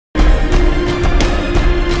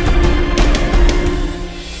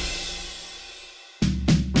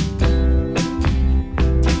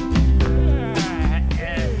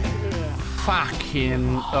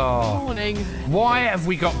fucking... Oh. Morning. Why have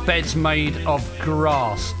we got beds made of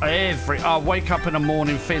grass? I wake up in the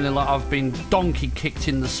morning feeling like I've been donkey kicked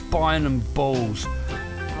in the spine and balls.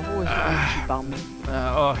 I've always got an itchy bum.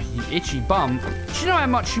 You itchy bum. Do you know how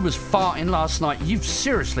much you was farting last night? You've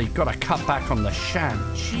seriously got to cut back on the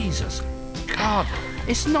sham. Jesus. God.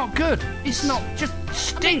 It's not good. It's not. Just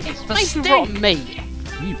stink. The stink. Rotten meat.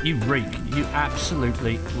 You reek. You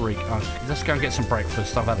absolutely reek. Let's go and get some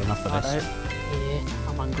breakfast. I've had enough of this. Yeah,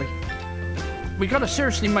 I'm hungry. We got to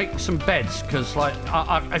seriously make some beds because, like,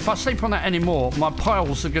 if I sleep on that anymore, my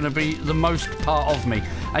piles are going to be the most part of me.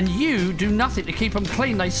 And you do nothing to keep them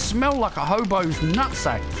clean. They smell like a hobo's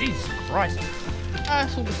nutsack. Jesus Christ.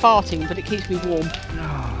 It's all the farting, but it keeps me warm.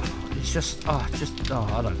 It's just, I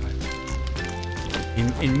don't know.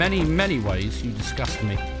 In many, many ways, you disgust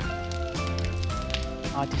me.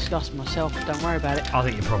 I disgust myself. Don't worry about it. I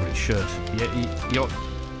think you probably should. You're...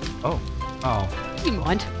 Oh. You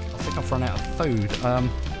mind? I think I've run out of food.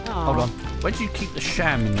 Hold on. Where do you keep the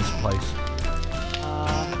sham in this place?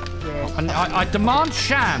 Yeah. And I demand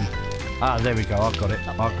sham. There we go. I've got it.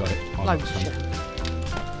 I've got it. Loads of sham.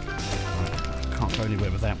 Right, I can't go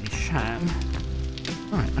anywhere without me sham.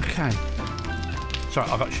 Right. Okay. Sorry,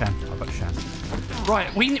 I got sham.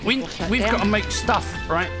 Right. We've got to make stuff,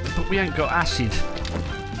 right? But we ain't got acid.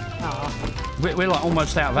 We're like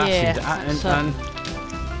almost out of acid. And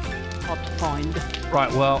hard to find.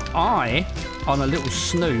 Right, well, I, on a little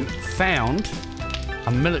snoot, found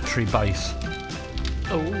a military base.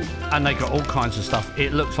 Oh. And they got all kinds of stuff.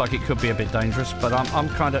 It looks like it could be a bit dangerous, but I'm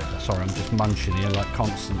kind of... Sorry, I'm just munching here, like,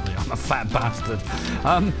 constantly. I'm a fat bastard.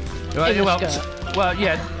 Well,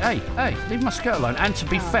 yeah, hey, leave my skirt alone. And to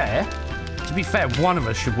be fair, one of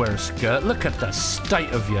us should wear a skirt. Look at the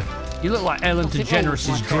state of you. You look like Ellen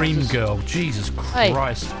DeGeneres' dream girl. Jesus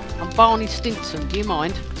Christ. Hey, I'm Barney Stinson. Do you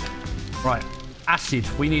mind? Right, acid.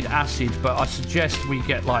 We need acid, but I suggest we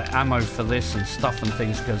get like ammo for this and stuff and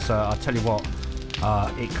things because I tell you what,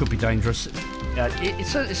 it could be dangerous.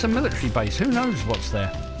 It's a military base. Who knows what's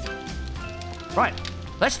there? Right,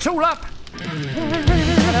 let's tool up.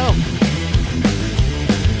 Hello.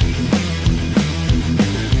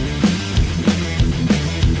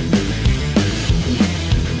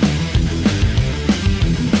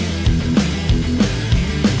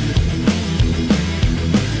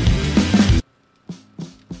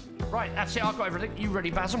 That's it, I've got everything. You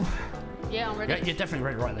ready, Basil? Yeah, I'm ready. Yeah, you're definitely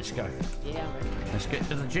ready. Right, let's go. Yeah, I'm ready. Let's get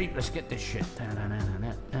to the Jeep. Let's get this shit.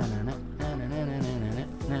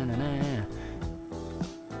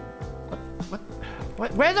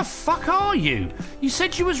 What? Where the fuck are you? You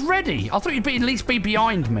said you was ready. I thought you'd at least be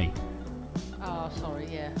behind me. Oh, sorry,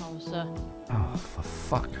 yeah. I was, Oh, for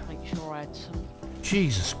fuck. make sure I had some...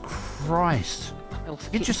 Jesus Christ.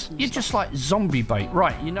 You're just like zombie bait.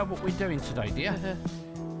 Right, you know what we're doing today, dear?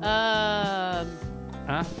 I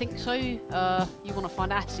think so. You want to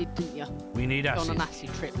find acid, didn't you? We need acid. On an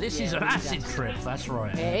acid trip. This is an acid trip, that's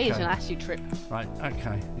right. Yeah, it is an acid trip. Right,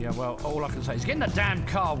 okay. Yeah, well, all I can say is get in the damn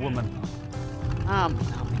car, woman.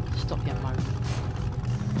 Stop your moan.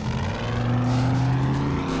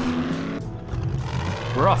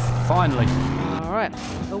 We're off, finally. Alright.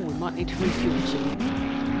 Oh, we might need to refuel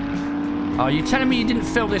soon. Are you telling me you didn't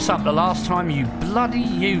fill this up the last time you bloody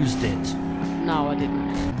used it? No, I didn't.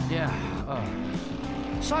 Yeah.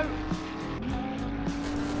 So,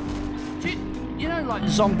 you know, like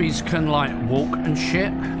zombies can like walk and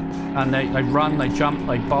shit, and they run, they jump,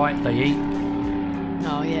 they bite, they eat.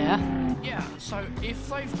 Oh yeah. Yeah. So if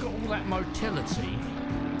they've got all that motility,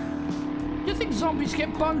 do you think zombies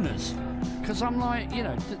get boners? Because I'm like, you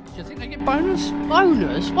know, do you think they get boners?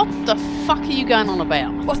 Boners? What the fuck are you going on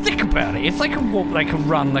about? Well, think about it. If they can walk, they can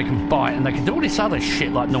run, they can bite, and they can do all this other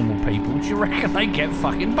shit like normal people, do you reckon they get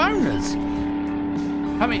fucking boners?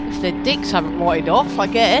 I mean... If their dicks haven't rotted off, I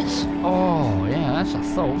guess. Oh, yeah, that's a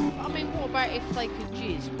thought. I mean, what about if they could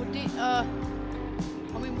jizz? Would it, I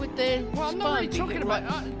mean, would their I'm not really sperm talking about...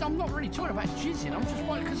 I'm not really talking about jizzing. I'm just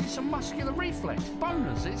wondering, because it's a muscular reflex.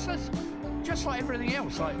 Boners. It's just like everything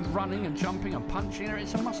else, like running and jumping and punching.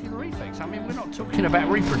 It's a muscular reflex. I mean, we're not talking about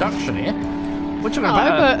reproduction here. We're talking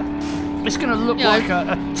about... it's going to look like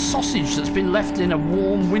a sausage that's been left in a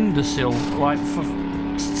warm windowsill, like, for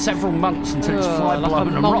several months until it's fly-blown like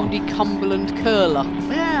and a mouldy Cumberland curler.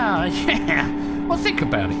 Yeah. Well, think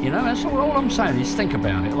about it, you know. That's all I'm saying is think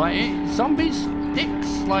about it. Like, zombies,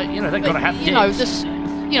 dicks, like, you know, they've got to have dicks.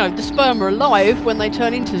 The sperm are alive when they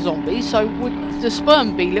turn into zombies, so would the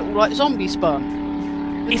sperm be little like zombie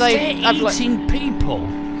sperm? If they're eating people,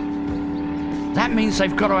 that means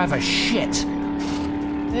they've got to have a shit.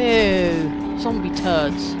 Ew. Zombie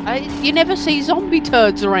turds. You never see zombie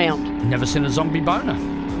turds around. Never seen a zombie boner.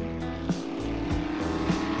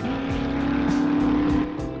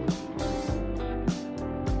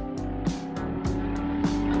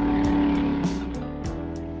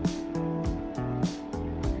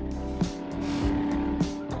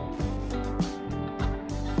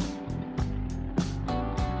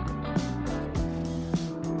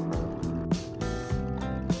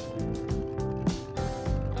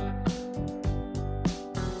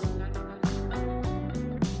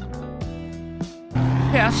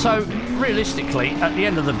 Yeah, so realistically, at the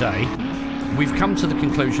end of the day, we've come to the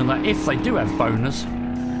conclusion that if they do have boners,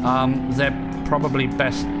 they're probably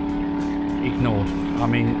best ignored. I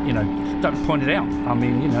mean, you know, don't point it out. I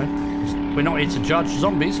mean, you know, we're not here to judge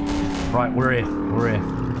zombies. Right, we're here. We're here.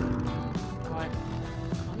 Right.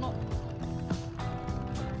 I'm not...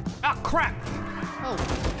 Ah, crap! Oh.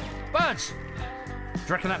 Birds! Do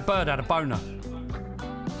you reckon that bird had a boner?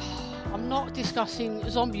 I'm not discussing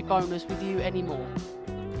zombie boners with you anymore.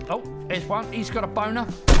 Oh, here's one. He's got a boner.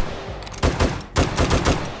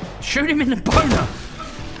 Shoot him in the boner.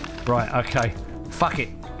 Right, okay. Fuck it.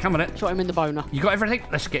 Come on it. Shot him in the boner. You got everything?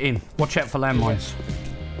 Let's get in. Watch out for landmines.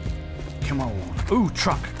 Come on. Ooh,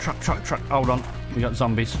 truck. Hold on. We got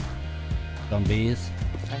zombies. Zombies.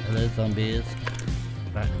 Hello, zombies.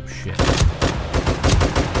 That little shit.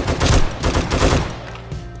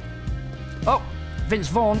 Oh, Vince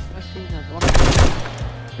Vaughn. I see another one.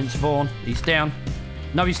 Vince Vaughn. He's down.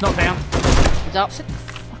 No, he's not down. He's up. Sit the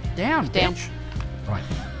fuck down, Down. bitch. Right.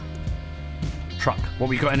 Truck. What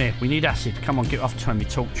we got in here? We need acid. Come on, get off. Turn me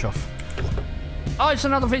torch off. Oh, it's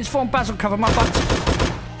another Vince Vaughn. Basil, cover my butt.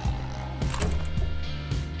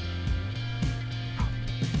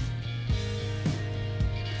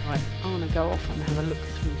 Right, I'm gonna go off and have a look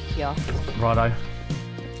through here. Righto.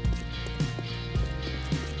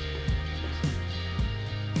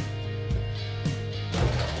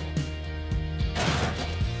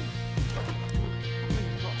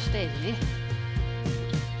 There's a lot of stairs in here.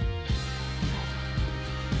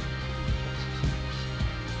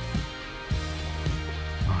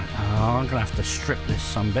 I'm gonna have to strip this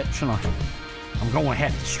sumbitch, shouldn't I? I'm gonna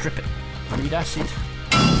have to strip it. I need acid.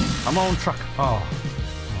 I'm on truck. Oh.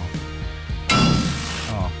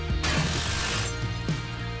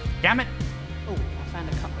 Damn it. Oh, I found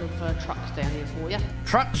a couple of trucks down here for you.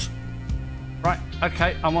 Trucks? Right,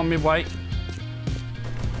 okay, I'm on my way.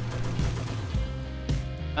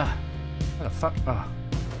 Where the fuck? Oh.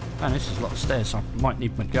 Man, this is a lot of stairs. I might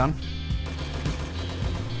need my gun.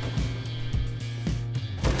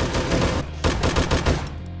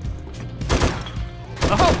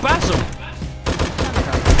 Oh, Basil!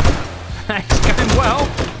 It's going well.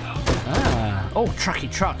 Oh,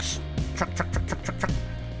 trucky trucks. Truck.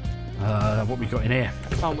 What we got in here?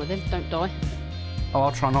 Fun with him, don't die. Oh,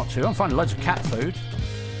 I'll try not to. I'm finding loads of cat food.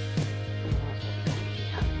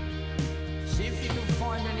 See if you can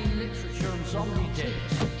find any literature on zombie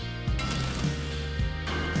deaths.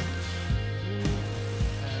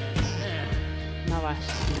 No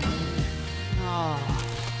acid. Oh.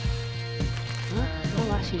 No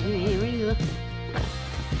acid in here either.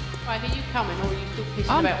 Right, are you coming or are you still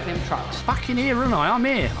pissing about with them trucks? Fucking here, aren't I? I'm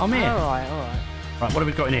here. Alright. Right, what have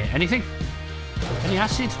we got in here? Anything? Any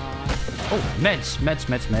acid? Oh, meds.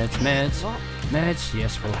 What? Meds,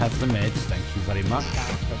 yes, we'll have the meds. Thank you very much.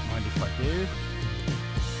 Don't mind if I do.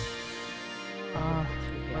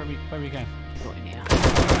 Where are we going? Got in here.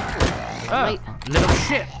 Little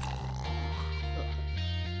shit.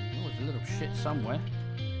 Oh, there's a little shit somewhere.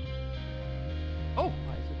 Oh, Right,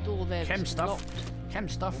 there's a door there. chem that's stuff. locked. Chem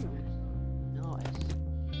stuff. Nice.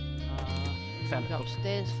 Found Go a book.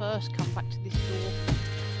 upstairs first, come back to this door.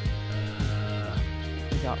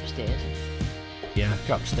 Go upstairs. Yeah,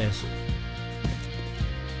 go upstairs.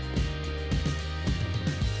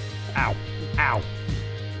 Ow.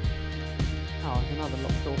 Oh, there's another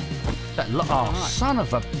locked door. Oh, Right. son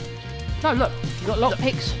of a... No, look. You got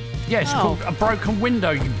lockpicks? Yeah, it's Oh. called a broken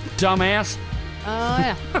window, you dumbass. Oh,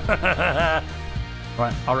 yeah.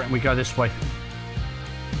 Right, I reckon we go this way.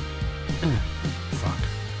 Fuck.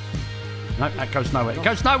 No, that goes nowhere. It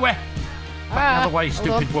goes nowhere! Back the other way, hold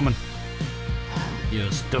stupid on. woman. You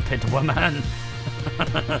stupid woman.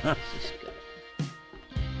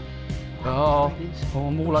 Oh,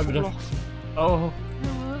 I'm all over the... Oh,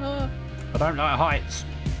 I don't like heights.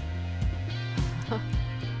 Fuck.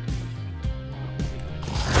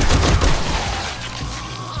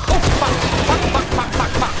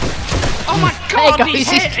 Oh my god, There his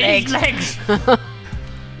goes head, his legs!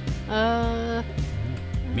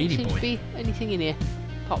 Meaty seems to boy. be anything in here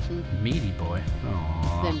apart from Meaty boy.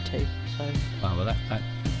 Oh. them two. So Well,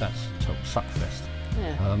 That's total suckfest.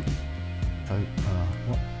 Yeah. So,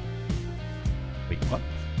 what? Wait, what?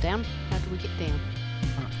 Down? How do we get down?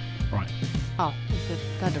 Right. Oh, there's a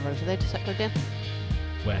ladder over there. Does that go down?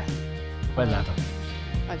 Where? Where ladder?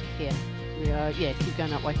 Over here. Yeah, keep going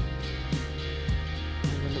that way.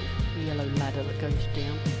 There's a little yellow ladder that goes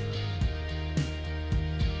down.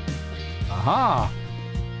 Aha!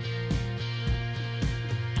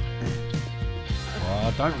 Oh,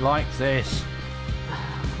 I don't like this. I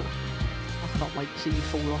can't wait to see you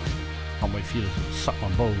fall off. Can't wait for you to suck my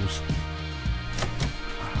balls.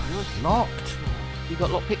 It's locked. You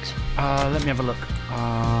got lockpicks? Let me have a look.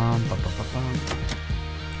 I thought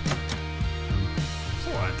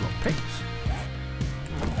I had lockpicks.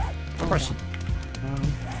 Press it.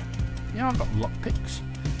 Yeah, I've got lockpicks.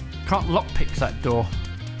 Can't lockpick that door.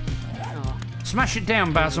 Oh. Smash it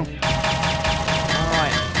down, Basil.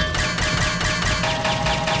 Alright.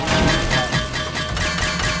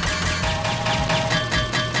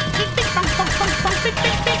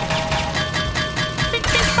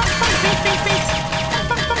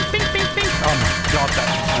 Oh my god,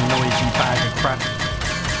 that's a noisy bag of crap.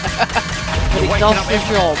 It does the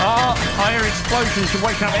job. Oh, higher explosions. You're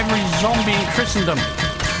waking up every zombie in Christendom.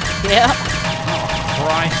 Yeah. Oh,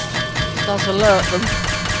 Christ. It does alert them.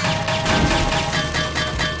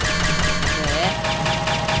 There.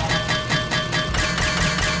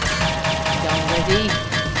 Gun ready.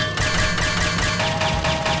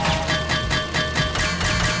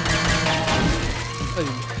 Boom.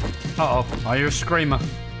 Uh-oh, I hear a screamer.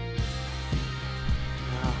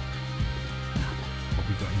 What have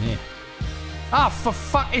we got in here? Ah, for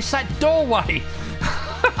fuck, it's that doorway!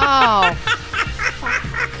 Oh.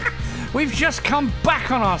 We've just come back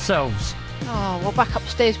on ourselves! Oh, well, back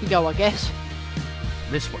upstairs we go, I guess.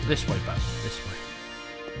 This way, Basil, this way.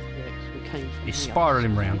 Yeah, 'cause we came from He's here.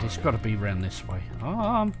 spiralling round, it's got to be round this way. Oh,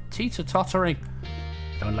 I'm teeter-tottering.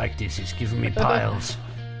 Don't like this, it's giving me piles.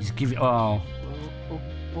 He's giving, oh.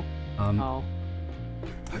 Oh.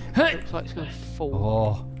 Looks like it's going to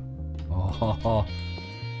fall. Oh.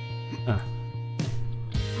 Ah!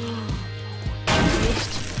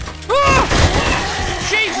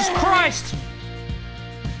 Jesus Christ!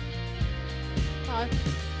 No,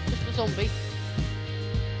 just a zombie.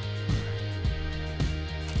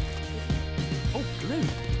 Oh, glue.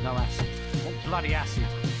 No acid. Oh, bloody acid.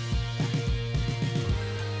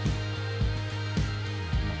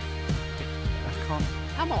 I can't.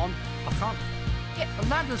 Come on. I can't. Yeah. The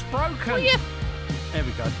ladder's broken. Oh, yeah. There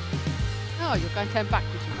we go. Oh, you're going 10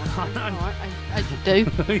 backwards. I know. Alright, as you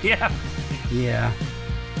do. Yeah.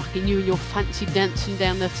 Fucking you and your fancy dancing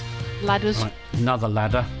down the ladders. Right, another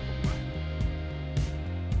ladder.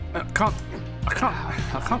 I can't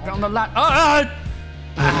get on the ladder.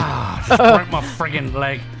 Just broke my friggin'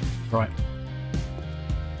 leg. Right.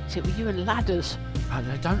 Is it with you and ladders?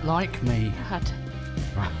 They don't like me. God.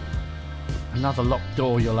 Right. Another locked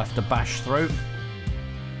door you'll have to bash through.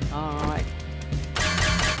 Alright.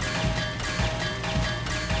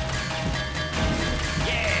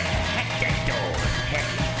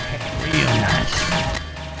 Real nice.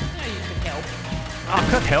 No, you could help. I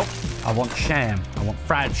could help. I want sham. I want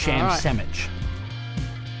fried sham sandwich.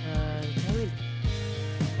 Go in.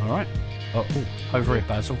 Alright. Oh, over here,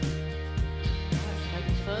 Basil. Ladies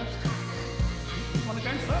first. You want to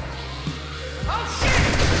go first? Oh, shit!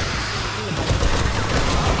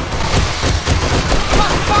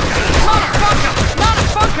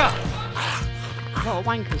 Motherfucker! A lot of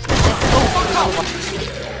wankers there. Oh, fuck off!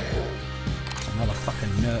 Another fucking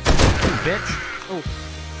nerd. You bitch. Oh.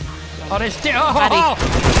 Oh, there's Basil,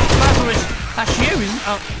 that's you, isn't it?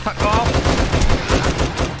 Oh, fuck off.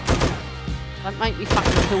 Don't make me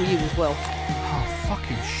fucking kill you as well. Oh,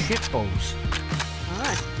 fucking shitballs.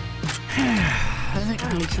 Alright. I think I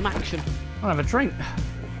need some action. I'll have a drink.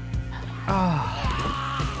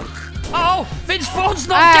 Oh, Vince Vaughn's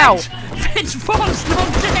not dead! Vince Vaughn's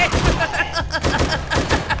not dead!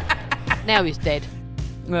 Now he's dead.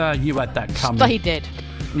 You had that coming. Stay dead.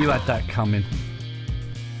 You had that coming.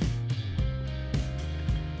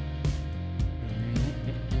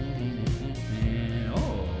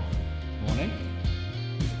 Oh, morning.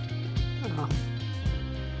 Oh.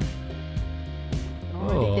 Oh.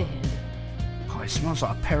 Already dead. Oh, it smells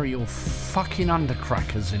like a pair of your fucking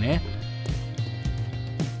undercrackers in here.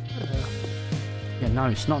 Yeah, no,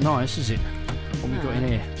 it's not nice, is it? What we got in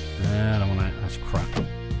here? Nah, I don't want that. That's crap.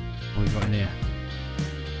 What we got in here?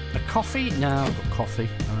 A coffee? No, I've got coffee.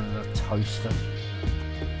 A toaster.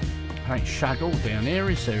 There ain't shag all down here,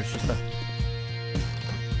 is there? It's just a...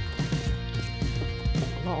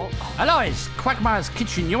 What? Hello, it's Quagmire's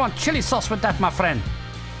Kitchen. You want chili sauce with that, my friend?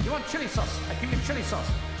 You want chili sauce? I give you chili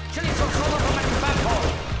sauce. Chili sauce all over my back.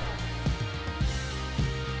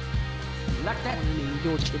 Like that?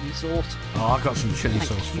 Your chili sauce. Oh, I got some chili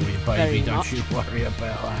sauce for you, baby. Don't you worry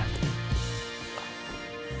about that.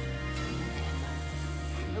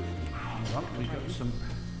 Right, we got some.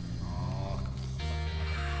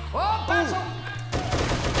 Oh, Basil!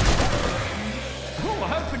 Oh,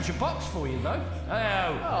 I opened your box for you, though.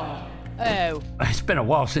 Oh. Oh. It's been a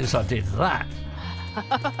while since I did that. What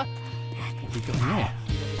have we got in here?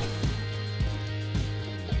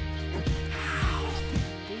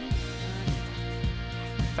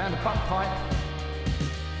 Found a butt pipe.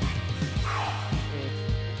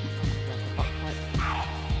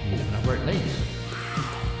 You never know where it leads.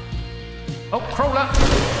 Oh, crawler!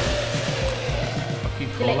 Fuck you,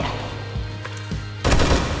 crawler.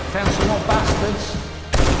 Found some more bastards.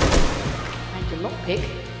 Found your lockpick.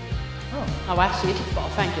 Oh, acid, but I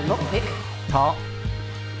found your lockpick. Part.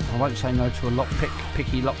 I won't say no to a lockpick.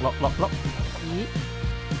 Picky lock, lock, lock, lock. Yeah.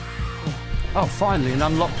 Oh, finally, an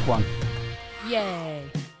unlocked one. Yay.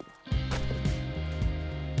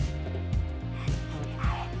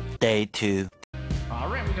 Day 2. I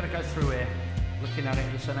reckon we're going to go through here. Looking at it,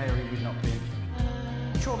 it's an area we've not been.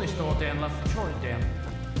 Chaw this door down, love. Chaw it down.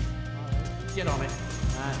 Get on it.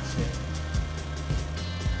 That's it.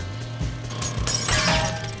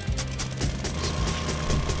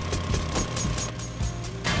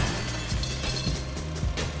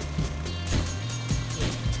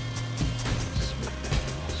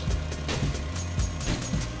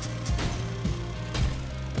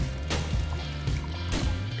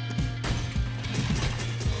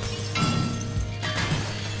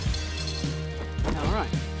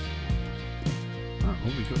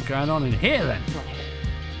 What we got going on in here then?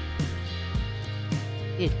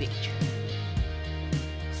 Here's beach.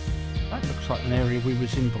 That looks like an area we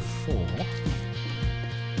was in before.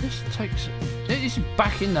 This takes... This is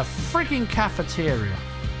back in the frigging cafeteria.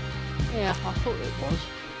 Yeah, I thought it was.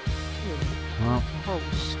 Well, The whole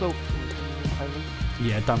sculpture was going to walk over.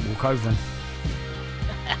 yeah, don't walk over them.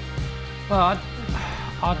 Well,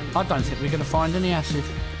 I don't think we're going to find any acid.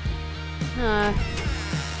 No. Yeah,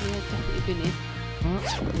 definitely been here.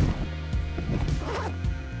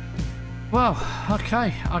 Well,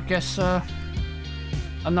 okay, I guess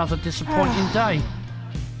another disappointing day.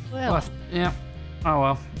 Well, Yeah. Oh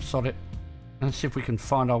well, sod it. Let's see if we can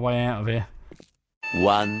find our way out of here.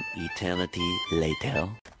 1 eternity later.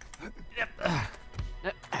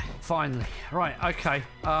 Finally. Right, okay.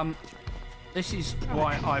 This is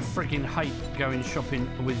why I friggin' hate going shopping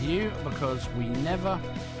with you, because we never,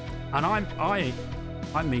 and I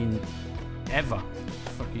mean ever,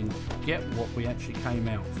 fucking get what we actually came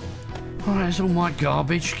out for. Alright, there's all my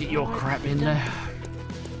garbage. Get your crap in there.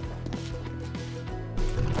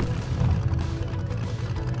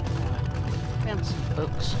 found some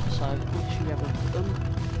books, so make sure you have a look at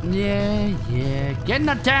them. Yeah. Get in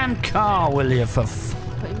the damn car, will you, for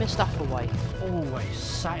Putting my stuff away. always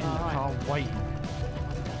sat in the Alright. car waiting.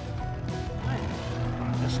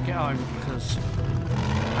 Right, let's get home because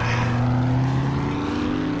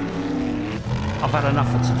I've had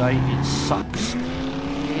enough of today. It sucks.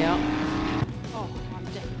 Yeah. Oh, I'm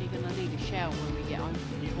definitely going to need a shower when we get home.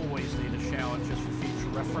 You always need a shower just for future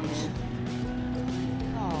reference.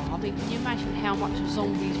 Oh, I mean, can you imagine how much a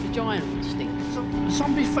zombie's vagina would stink?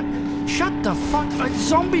 Zombies for... Shut the fuck...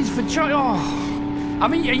 zombies for... Oh. I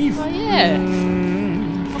mean, are you... Oh, yeah.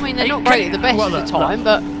 I mean, they're not great at the best of the time,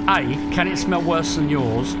 but... A, can it smell worse than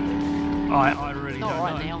yours? I really Not don't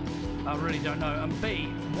right know. now. I really don't know. And B,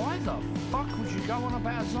 why the fuck would you go on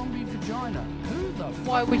about a zombie vagina? Who the fuck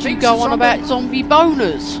Why would you thinks go a on zombie- about zombie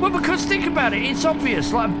boners? Well, because think about it. It's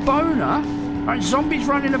obvious. Like a boner, right? Zombies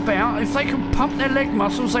running about. If they can pump their leg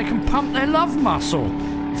muscles, they can pump their love muscle.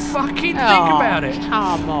 Fucking think about it.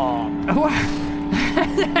 Come on.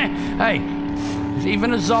 Hey,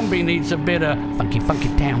 even a zombie needs a bit of funky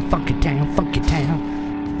town, funky town, funky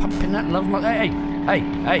town. Pumping that love muscle. Hey.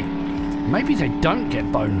 Maybe they don't get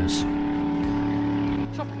boners.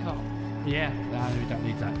 Tropical. Yeah, no, we don't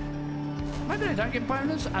need that. Maybe they don't get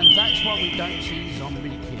boners, and that's why we don't see zombie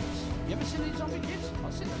kids. You ever seen these zombie kids?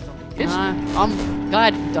 I've seen those zombie kids. No, I'm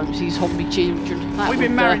glad we don't see zombie children. That We've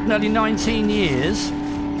been would, married nearly 19 years,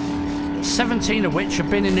 17 of which have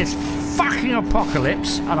been in this fucking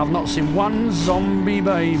apocalypse, and I've not seen one zombie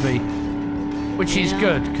baby. Which is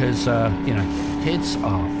good, because, you know, kids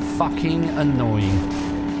are fucking annoying.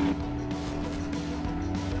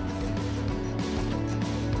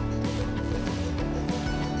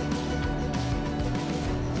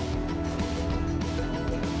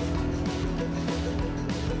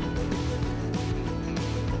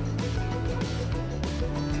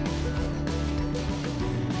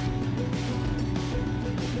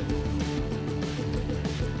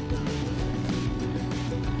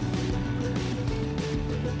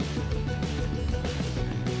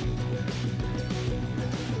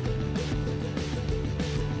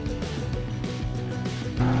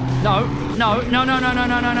 No,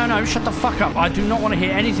 shut the fuck up. I do not want to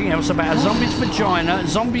hear anything else about a zombie's vagina,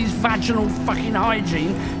 zombie's vaginal fucking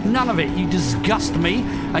hygiene. None of it. You disgust me,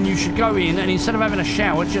 and you should go in and instead of having a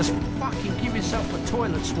shower, just fucking give yourself a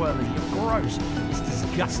toilet swirly. You're gross. It's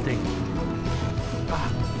disgusting.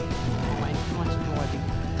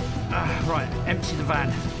 Right, empty the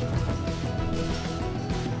van.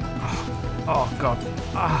 Oh God.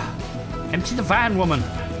 Empty the van, woman.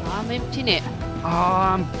 I'm emptying it. Oh,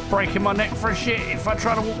 I'm breaking my neck for a shit. If I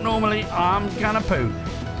try to walk normally, I'm gonna poo.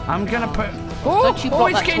 I'm gonna poo. Oh, Don't you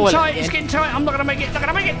block it's that getting toilet tight. again. It's getting tight. I'm not gonna make it. Not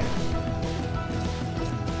gonna make it.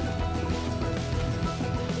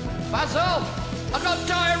 Basil, I've got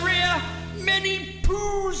diarrhea. Many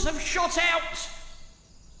poos have shot out.